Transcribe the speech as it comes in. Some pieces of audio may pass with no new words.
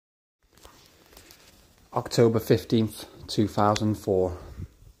October 15th, 2004,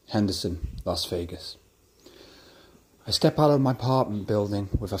 Henderson, Las Vegas. I step out of my apartment building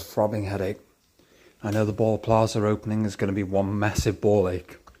with a throbbing headache. I know the Ball Plaza opening is going to be one massive ball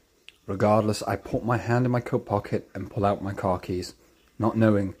ache. Regardless, I put my hand in my coat pocket and pull out my car keys, not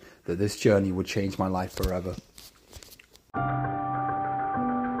knowing that this journey would change my life forever.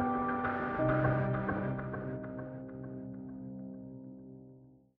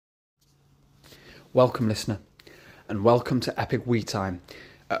 Welcome, listener, and welcome to Ep.01 Time,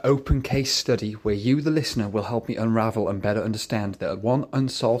 an open case study where you, the listener, will help me unravel and better understand the one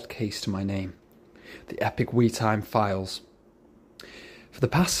unsolved case to my name, the Ep.01 Time Files. For the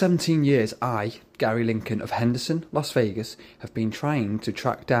past 17 years, I, Gary Lincoln of Henderson, Las Vegas, have been trying to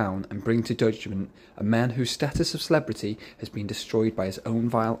track down and bring to judgment a man whose status of celebrity has been destroyed by his own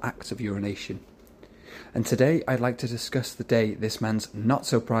vile acts of urination. And today I'd like to discuss the day this man's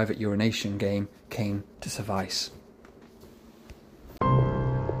not-so-private urination game came to suffice.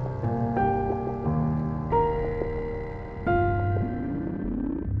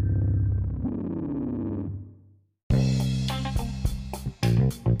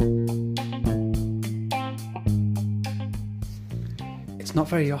 It's not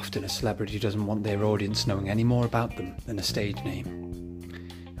very often a celebrity doesn't want their audience knowing any more about them than a stage name.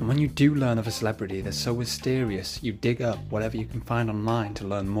 And when you do learn of a celebrity that's so mysterious, you dig up whatever you can find online to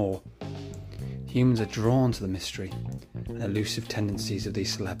learn more. Humans are drawn to the mystery and elusive tendencies of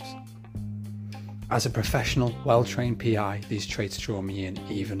these celebs. As a professional, well-trained PI, these traits draw me in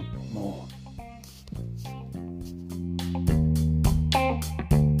even more.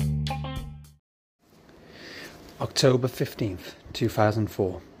 October 15th,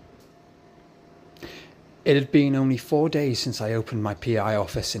 2004. It had been only 4 days since I opened my PI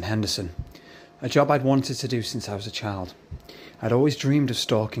office in Henderson, a job I'd wanted to do since I was a child. I'd always dreamed of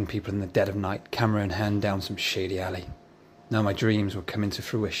stalking people in the dead of night, camera in hand, down some shady alley. Now my dreams were coming to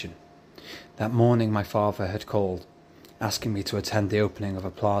fruition. That morning my father had called, asking me to attend the opening of a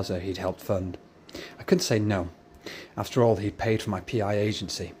plaza he'd helped fund. I couldn't say no. After all, he'd paid for my PI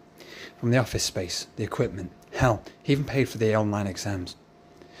agency. From the office space, the equipment, hell, he even paid for the online exams.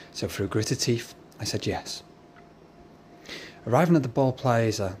 So through gritted teeth, I said yes. Arriving at the Ball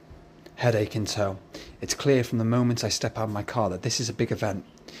Plaza, headache in tow, it's clear from the moment I step out of my car that this is a big event,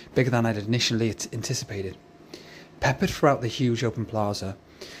 bigger than I'd initially anticipated. Peppered throughout the huge open plaza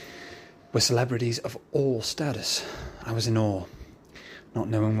were celebrities of all status. I was in awe, not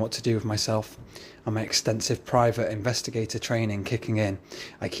knowing what to do with myself, and my extensive private investigator training kicking in.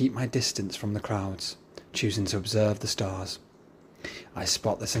 I keep my distance from the crowds, choosing to observe the stars. I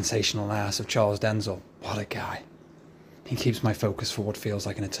spot the sensational ass of Charles Denzel. What a guy. He keeps my focus for what feels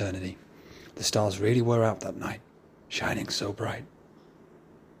like an eternity. The stars really were out that night, shining so bright.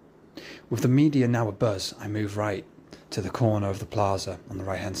 With the media now abuzz, I move right to the corner of the plaza on the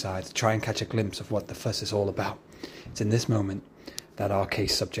right-hand side to try and catch a glimpse of what the fuss is all about. It's in this moment that our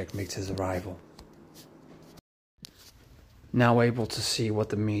case subject makes his arrival. Now able to see what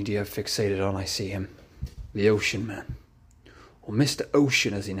the media fixated on, I see him. The Ocean Man. Or Mr.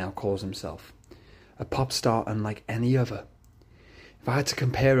 Ocean as he now calls himself, a pop star unlike any other. If I had to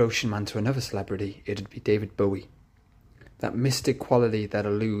compare Ocean Man to another celebrity, it'd be David Bowie. That mystic quality that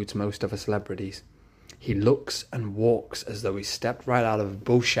eludes most other celebrities. He looks and walks as though he stepped right out of a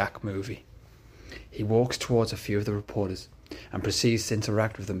Bullshack movie. He walks towards a few of the reporters and proceeds to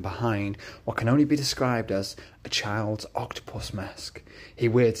interact with them behind what can only be described as a child's octopus mask. He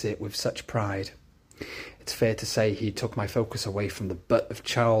wears it with such pride. It's fair to say he took my focus away from the butt of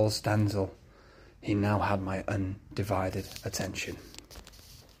Charles Denzel. He now had my undivided attention.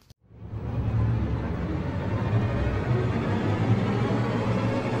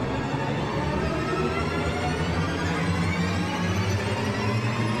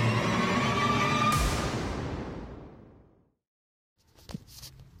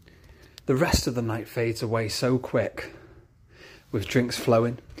 The rest of the night fades away so quick, with drinks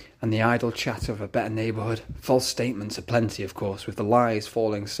flowing and the idle chatter of a better neighbourhood. False statements aplenty, of course, with the lies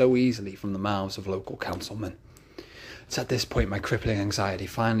falling so easily from the mouths of local councilmen. It's at this point my crippling anxiety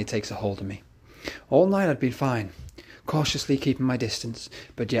finally takes a hold of me. All night I'd been fine, cautiously keeping my distance,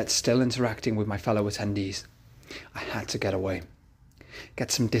 but yet still interacting with my fellow attendees. I had to get away,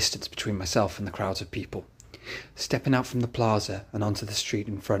 get some distance between myself and the crowds of people. Stepping out from the plaza and onto the street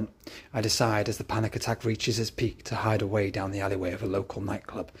in front, I decide as the panic attack reaches its peak to hide away down the alleyway of a local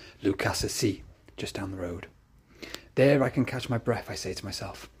nightclub, Lucas C, just down the road. There I can catch my breath, I say to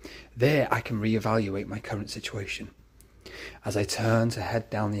myself. There I can reevaluate my current situation. As I turn to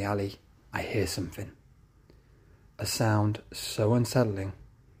head down the alley, I hear something. A sound so unsettling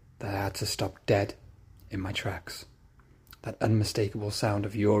that I had to stop dead in my tracks. That unmistakable sound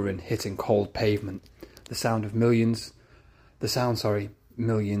of urine hitting cold pavement, the sound millions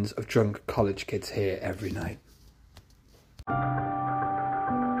of drunk college kids hear every night.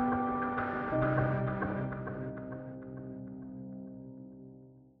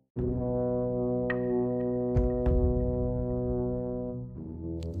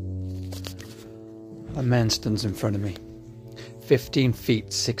 A man stands in front of me, 15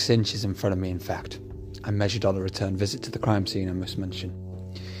 feet 6 inches in front of me, in fact. I measured on a return visit to the crime scene, I must mention.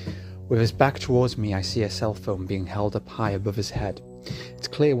 With his back towards me, I see a cell phone being held up high above his head. It's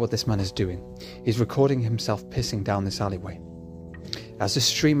clear what this man is doing. He's recording himself pissing down this alleyway. As the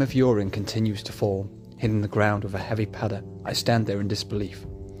stream of urine continues to fall, hitting the ground with a heavy patter, I stand there in disbelief.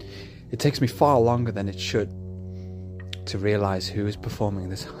 It takes me far longer than it should to realise who is performing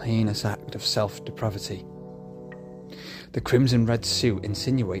this heinous act of self-depravity. The crimson red suit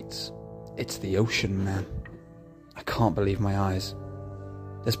insinuates it's the Ocean Man. I can't believe my eyes.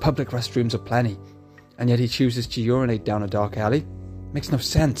 There's public restrooms aplenty, and yet he chooses to urinate down a dark alley? Makes no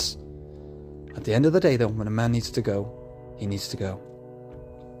sense. At the end of the day though, when a man needs to go, he needs to go.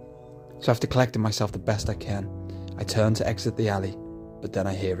 So after collecting myself the best I can, I turn to exit the alley, but then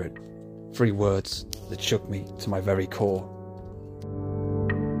I hear it. 3 words that shook me to my very core.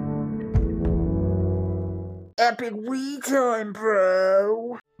 Epic we time,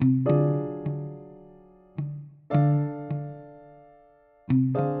 bro!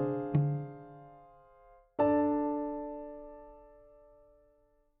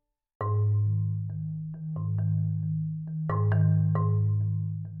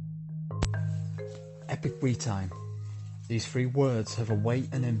 Epic we time. These 3 words have a weight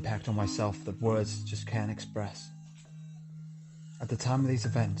and impact on myself that words just can't express. At the time of these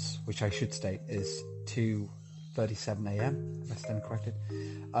events, which I should state is 2:37 a.m, if I stand corrected,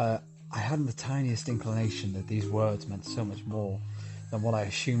 I hadn't the tiniest inclination that these words meant so much more than what I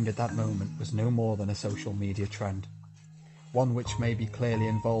assumed at that moment was no more than a social media trend. One which maybe clearly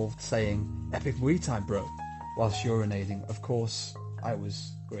involved saying, "Epic we time, bro," whilst urinating. Of course, I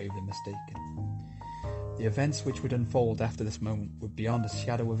was gravely mistaken. The events which would unfold after this moment were beyond a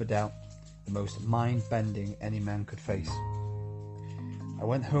shadow of a doubt the most mind-bending any man could face. I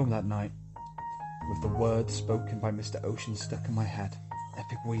went home that night with the words spoken by Mr. Ocean stuck in my head.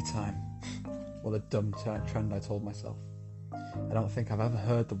 Epic we time. What a dumb trend, I told myself. I don't think I've ever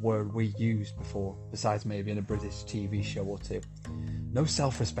heard the word we used before, besides maybe in a British TV show or two. No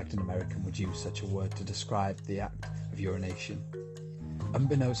self-respecting American would use such a word to describe the act of urination.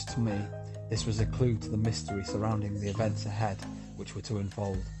 Unbeknownst to me, this was a clue to the mystery surrounding the events ahead which were to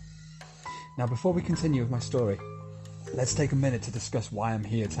unfold. Now, before we continue with my story, let's take a minute to discuss why I'm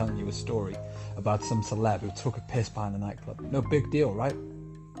here telling you a story about some celeb who took a piss behind a nightclub. No big deal, right?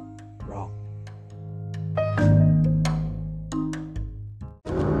 Wrong.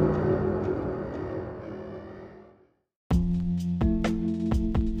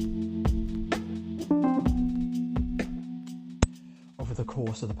 Over the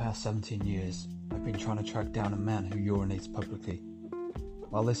course of the past 17 years, I've been trying to track down a man who urinates publicly.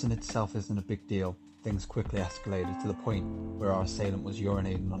 While this in itself isn't a big deal, things quickly escalated to the point where our assailant was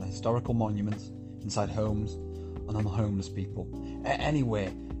urinating on historical monuments, inside homes, and on homeless people.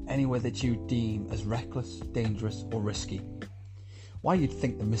 Anywhere that you deem as reckless, dangerous, or risky. Why you'd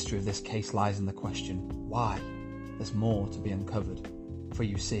think the mystery of this case lies in the question, why? There's more to be uncovered, for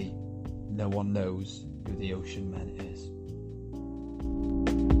you see, no one knows who the Ocean Man is.